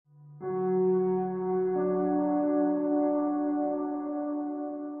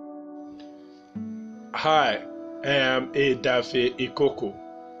Hi, I am Edafe Ikoko,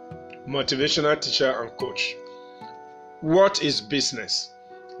 motivational teacher and coach. What is business?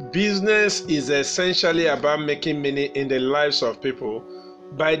 Business is essentially about making money in the lives of people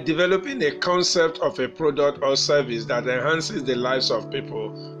by developing a concept of a product or service that enhances the lives of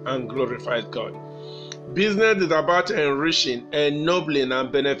people and glorifies God. Business is about enriching, ennobling,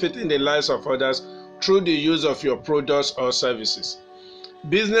 and benefiting the lives of others through the use of your products or services.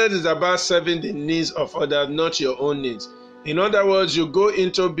 Business is about serving the needs of others, not your own needs. In other words, you go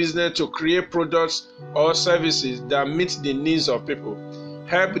into business to create products or services that meet the needs of people,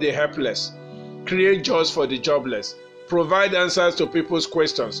 help the helpless, create jobs for the jobless, provide answers to people's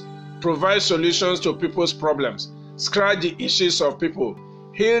questions, provide solutions to people's problems, scratch the issues of people,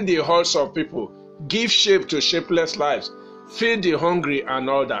 heal the hearts of people, give shape to shapeless lives, feed the hungry, and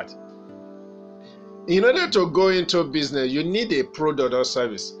all that. In order to go into business, you need a product or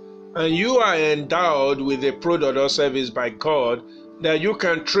service, and you are endowed with a product or service by God that you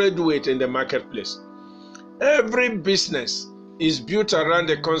can trade with in the marketplace. Every business is built around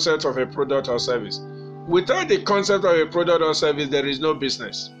the concept of a product or service. Without the concept of a product or service, there is no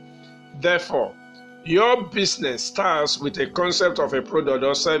business. Therefore, your business starts with a concept of a product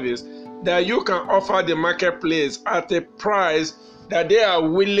or service that you can offer the marketplace at a price that they are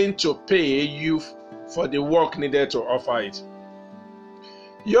willing to pay you for the work needed to offer it.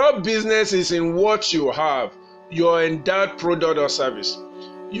 Your business is in what you have, your endowed product or service.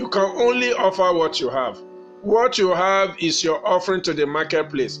 You can only offer what you have. What you have is your offering to the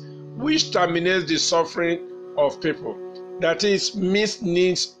marketplace, which terminates the suffering of people. That is, meets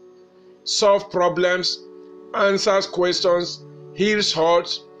needs, solves problems, answers questions, heals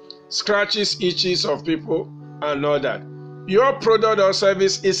hurts, scratches itches of people, and all that. Your product or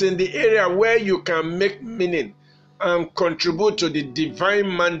service is in the area where you can make meaning and contribute to the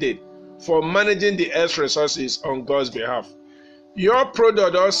divine mandate for managing the earth's resources on God's behalf. Your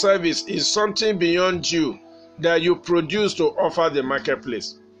product or service is something beyond you that you produce to offer the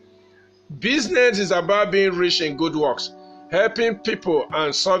marketplace. Business is about being rich in good works, helping people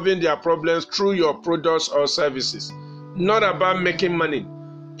and solving their problems through your products or services, not about making money,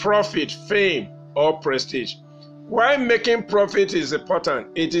 profit, fame, or prestige. While making profit is important,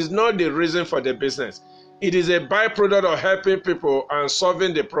 it is not the reason for the business. It is a byproduct of helping people and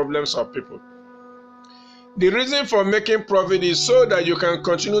solving the problems of people. The reason for making profit is so that you can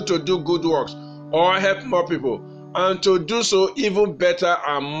continue to do good works or help more people, and to do so even better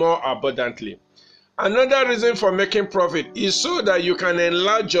and more abundantly. Another reason for making profit is so that you can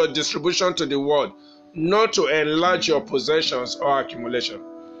enlarge your distribution to the world, not to enlarge your possessions or accumulation.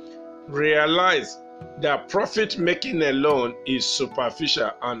 Realize that profit making alone is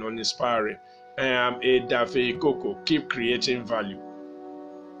superficial and uninspiring. I am Edafe Ikoko. Keep creating value.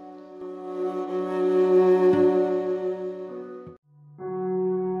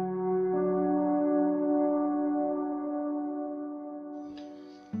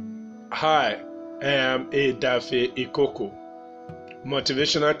 Hi, I am Edafe Ikoko,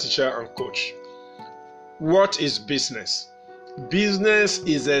 motivational teacher and coach. What is business? Business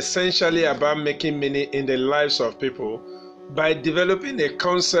is essentially about making money in the lives of people by developing a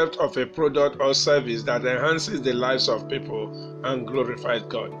concept of a product or service that enhances the lives of people and glorifies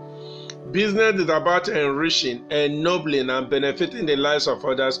God. Business is about enriching, ennobling, and benefiting the lives of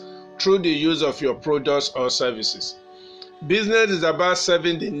others through the use of your products or services. Business is about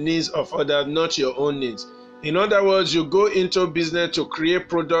serving the needs of others, not your own needs. In other words, you go into business to create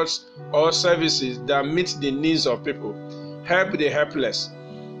products or services that meet the needs of people, help the helpless,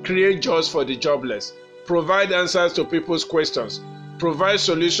 create jobs for the jobless, provide answers to people's questions, provide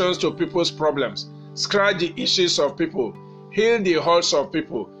solutions to people's problems, scratch the issues of people, heal the hearts of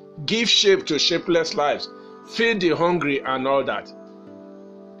people, give shape to shapeless lives, feed the hungry, and all that.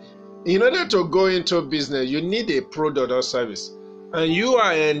 In order to go into business, you need a product or service, and you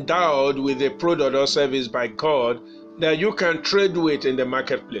are endowed with a product or service by God that you can trade with in the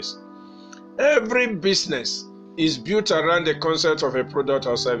marketplace. Every business is built around the concept of a product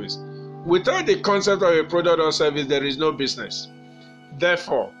or service. Without the concept of a product or service, there is no business.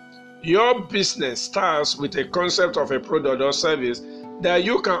 Therefore, your business starts with a concept of a product or service that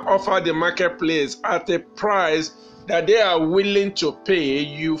you can offer the marketplace at a price that they are willing to pay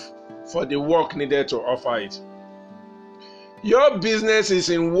you for the work needed to offer it. Your business is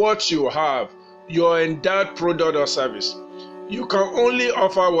in what you have, your endowed product or service. You can only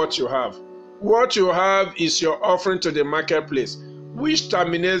offer what you have. What you have is your offering to the marketplace, which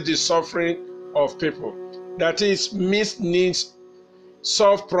terminates the suffering of people. That is, meets needs,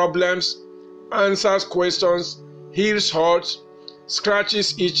 solves problems, answers questions, heals hurts,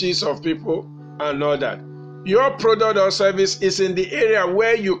 scratches itches of people, and all that. Your product or service is in the area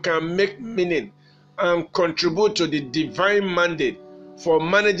where you can make meaning and contribute to the divine mandate for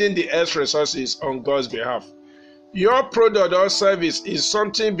managing the earth's resources on God's behalf. Your product or service is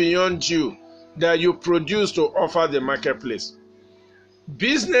something beyond you that you produce to offer the marketplace.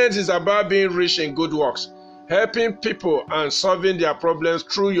 Business is about being rich in good works, helping people and solving their problems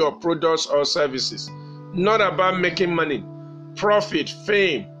through your products or services, not about making money, profit,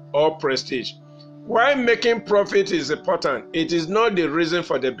 fame, or prestige. While making profit is important, it is not the reason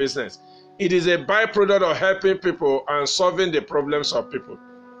for the business. It is a byproduct of helping people and solving the problems of people.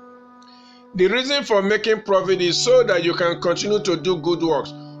 The reason for making profit is so that you can continue to do good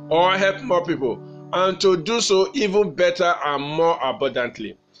works or help more people, and to do so even better and more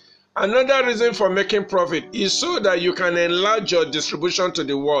abundantly. Another reason for making profit is so that you can enlarge your distribution to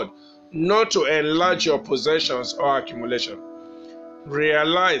the world, not to enlarge your possessions or accumulation.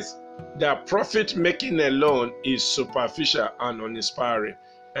 Realize that profit making alone is superficial and uninspiring.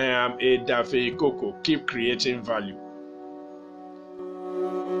 I am a Dafe Ikoko. Keep creating value.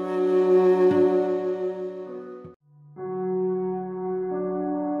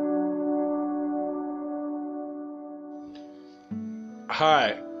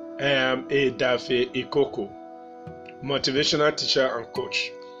 Hi, I am a Dafe Ikoko, motivational teacher and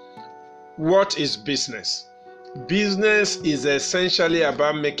coach. What is business? Business is essentially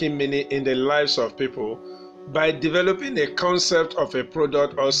about making money in the lives of people by developing a concept of a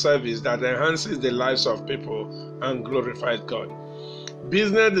product or service that enhances the lives of people and glorifies God.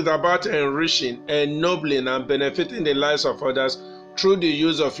 Business is about enriching, ennobling, and benefiting the lives of others through the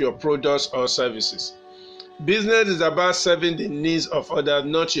use of your products or services. Business is about serving the needs of others,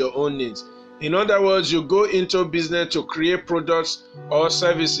 not your own needs. In other words, you go into business to create products or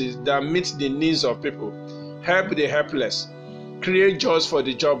services that meet the needs of people, help the helpless, create jobs for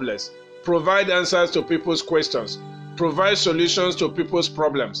the jobless, provide answers to people's questions, provide solutions to people's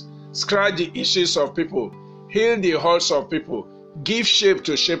problems, scratch the issues of people, heal the hurts of people, give shape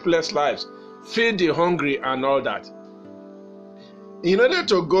to shapeless lives, feed the hungry, and all that. In order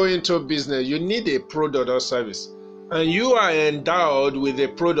to go into business, you need a product or service, and you are endowed with a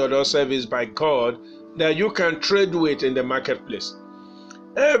product or service by God that you can trade with in the marketplace.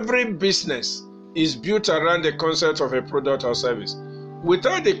 Every business is built around the concept of a product or service.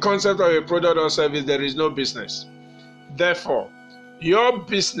 Without the concept of a product or service, there is no business. Therefore, your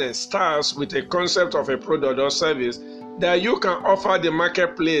business starts with a concept of a product or service that you can offer the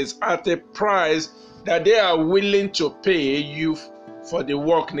marketplace at a price that they are willing to pay you for the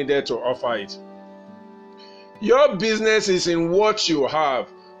work needed to offer it. Your business is in what you have,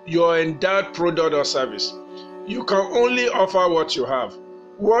 your endowed product or service. You can only offer what you have.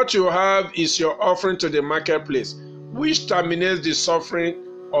 What you have is your offering to the marketplace, which terminates the suffering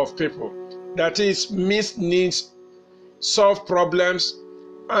of people. That is, meets needs, solves problems,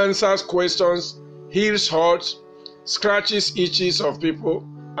 answers questions, heals hurts, scratches itches of people,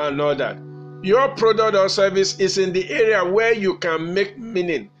 and all that. Your product or service is in the area where you can make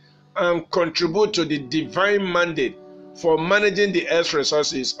meaning and contribute to the divine mandate for managing the earth's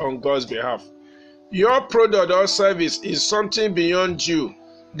resources on God's behalf. Your product or service is something beyond you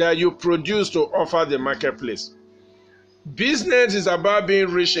that you produce to offer the marketplace. Business is about being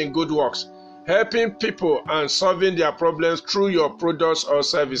rich in good works, helping people and solving their problems through your products or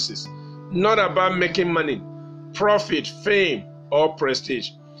services, not about making money, profit, fame, or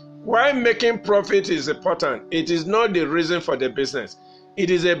prestige. While making profit is important, it is not the reason for the business. It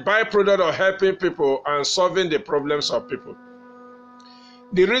is a byproduct of helping people and solving the problems of people.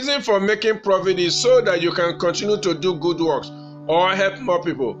 The reason for making profit is so that you can continue to do good works or help more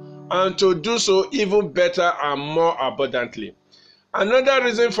people, and to do so even better and more abundantly. Another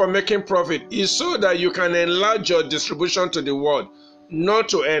reason for making profit is so that you can enlarge your distribution to the world, not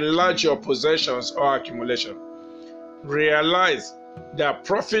to enlarge your possessions or accumulation. Realize that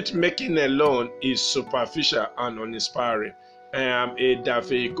profit making alone is superficial and uninspiring. I am a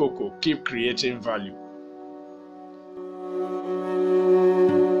Dafe Ikoko. Keep creating value.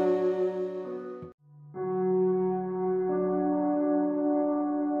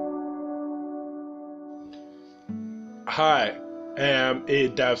 Hi, I am a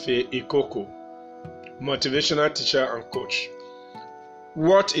Dafe Ikoko, motivational teacher and coach.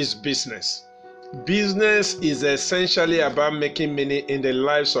 What is business? Business is essentially about making money in the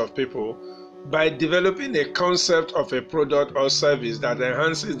lives of people by developing a concept of a product or service that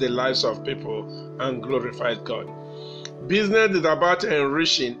enhances the lives of people and glorifies God. Business is about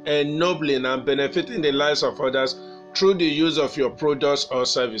enriching, ennobling, and benefiting the lives of others through the use of your products or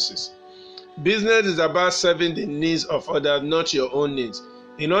services. Business is about serving the needs of others, not your own needs.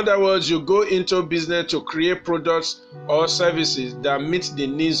 In other words, you go into business to create products or services that meet the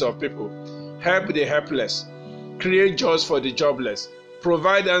needs of people, help the helpless, create jobs for the jobless,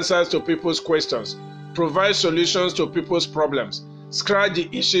 provide answers to people's questions, provide solutions to people's problems, scratch the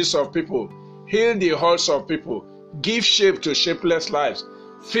issues of people, heal the hurts of people, give shape to shapeless lives,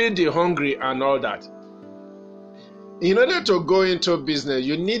 feed the hungry, and all that. In order to go into business,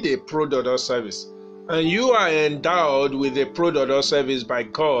 you need a product or service, and you are endowed with a product or service by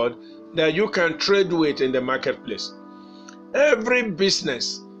God that you can trade with in the marketplace. Every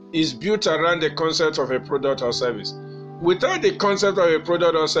business is built around the concept of a product or service. Without the concept of a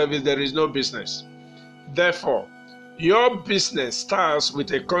product or service, there is no business. Therefore, your business starts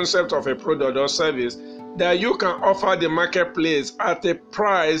with a concept of a product or service that you can offer the marketplace at a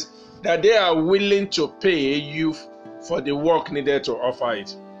price that they are willing to pay you for the work needed to offer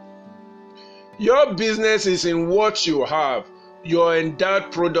it. Your business is in what you have, your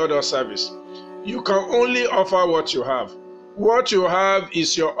endowed product or service. You can only offer what you have. What you have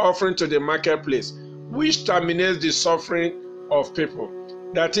is your offering to the marketplace, which terminates the suffering of people.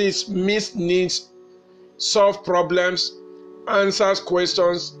 That is, meets needs, solves problems, answers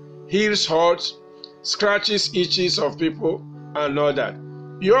questions, heals hurts, scratches itches of people, and all that.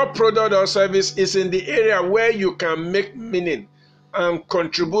 Your product or service is in the area where you can make meaning and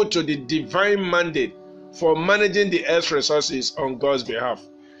contribute to the divine mandate for managing the earth's resources on God's behalf.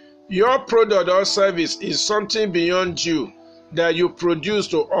 Your product or service is something beyond you that you produce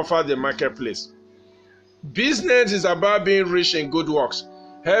to offer the marketplace. Business is about being rich in good works,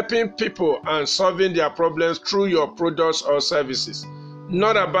 helping people and solving their problems through your products or services,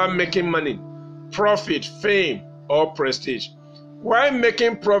 not about making money, profit, fame, or prestige. While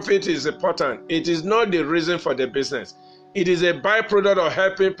making profit is important, it is not the reason for the business. It is a byproduct of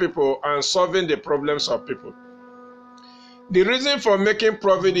helping people and solving the problems of people. The reason for making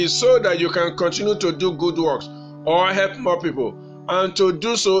profit is so that you can continue to do good works or help more people, and to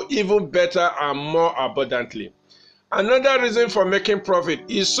do so even better and more abundantly. Another reason for making profit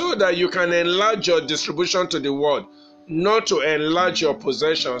is so that you can enlarge your distribution to the world, not to enlarge your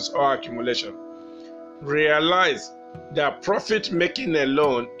possessions or accumulation. Realize that profit making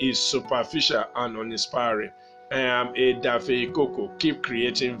alone is superficial and uninspiring. I am a Dafe Ikoko. Keep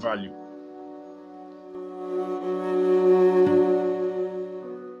creating value.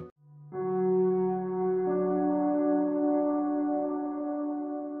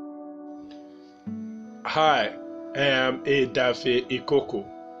 Hi, I am a Dafe Ikoko,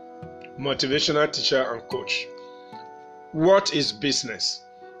 motivational teacher and coach. What is business?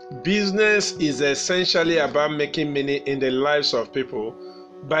 Business is essentially about making money in the lives of people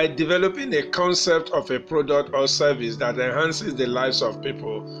by developing a concept of a product or service that enhances the lives of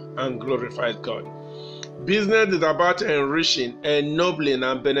people and glorifies God. Business is about enriching, ennobling,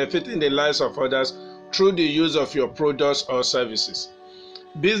 and benefiting the lives of others through the use of your products or services.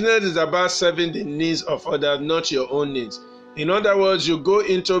 Business is about serving the needs of others, not your own needs. In other words, you go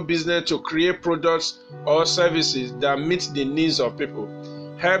into business to create products or services that meet the needs of people,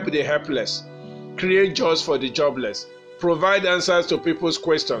 help the helpless, create jobs for the jobless, provide answers to people's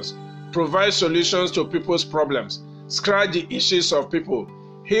questions, provide solutions to people's problems, scratch the issues of people,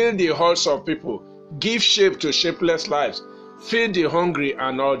 heal the hurts of people, give shape to shapeless lives, feed the hungry,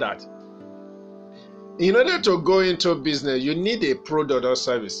 and all that. In order to go into business, you need a product or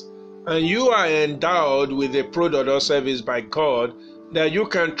service, and you are endowed with a product or service by God that you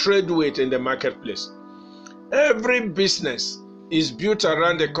can trade with in the marketplace. Every business is built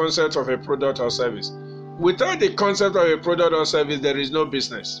around the concept of a product or service. Without the concept of a product or service, there is no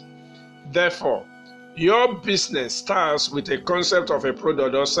business. Therefore, your business starts with a concept of a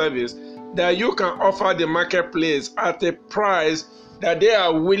product or service that you can offer the marketplace at a price that they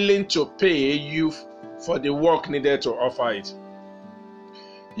are willing to pay you for the work needed to offer it.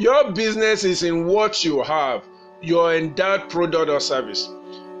 Your business is in what you have, your endowed product or service.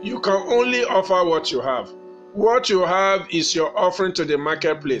 You can only offer what you have. What you have is your offering to the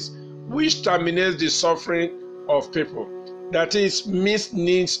marketplace, which terminates the suffering of people. That is, meets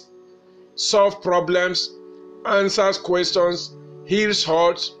needs, solves problems, answers questions, heals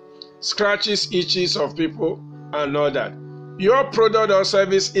hurts, scratches itches of people, and all that. Your product or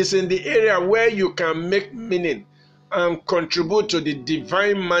service is in the area where you can make meaning and contribute to the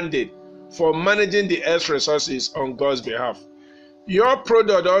divine mandate for managing the earth's resources on God's behalf. Your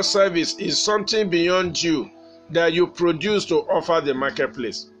product or service is something beyond you that you produce to offer the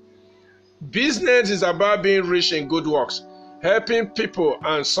marketplace. Business is about being rich in good works, helping people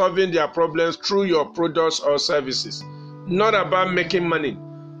and solving their problems through your products or services, not about making money,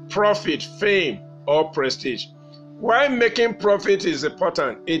 profit, fame, or prestige. Why making profit is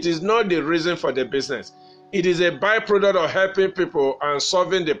important? It is not the reason for the business. It is a byproduct of helping people and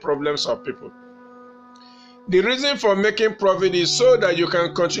solving the problems of people. The reason for making profit is so that you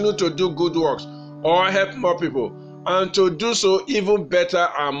can continue to do good works or help more people, and to do so even better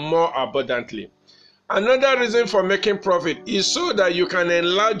and more abundantly. Another reason for making profit is so that you can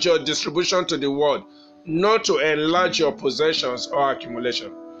enlarge your distribution to the world, not to enlarge your possessions or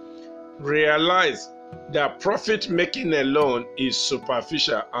accumulation. Realize that profit making alone is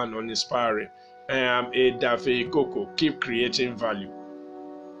superficial and uninspiring. I am a Dafe Ikoko. Keep creating value.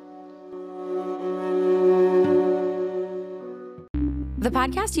 The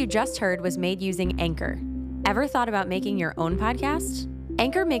podcast you just heard was made using Anchor. Ever thought about making your own podcast?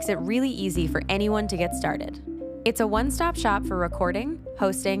 Anchor makes it really easy for anyone to get started. It's a one-stop shop for recording,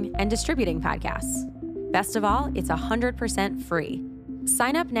 hosting, and distributing podcasts. Best of all, it's 100% free.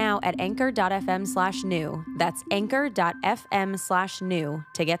 Sign up now at anchor.fm/new. That's anchor.fm/new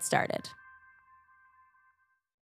to get started.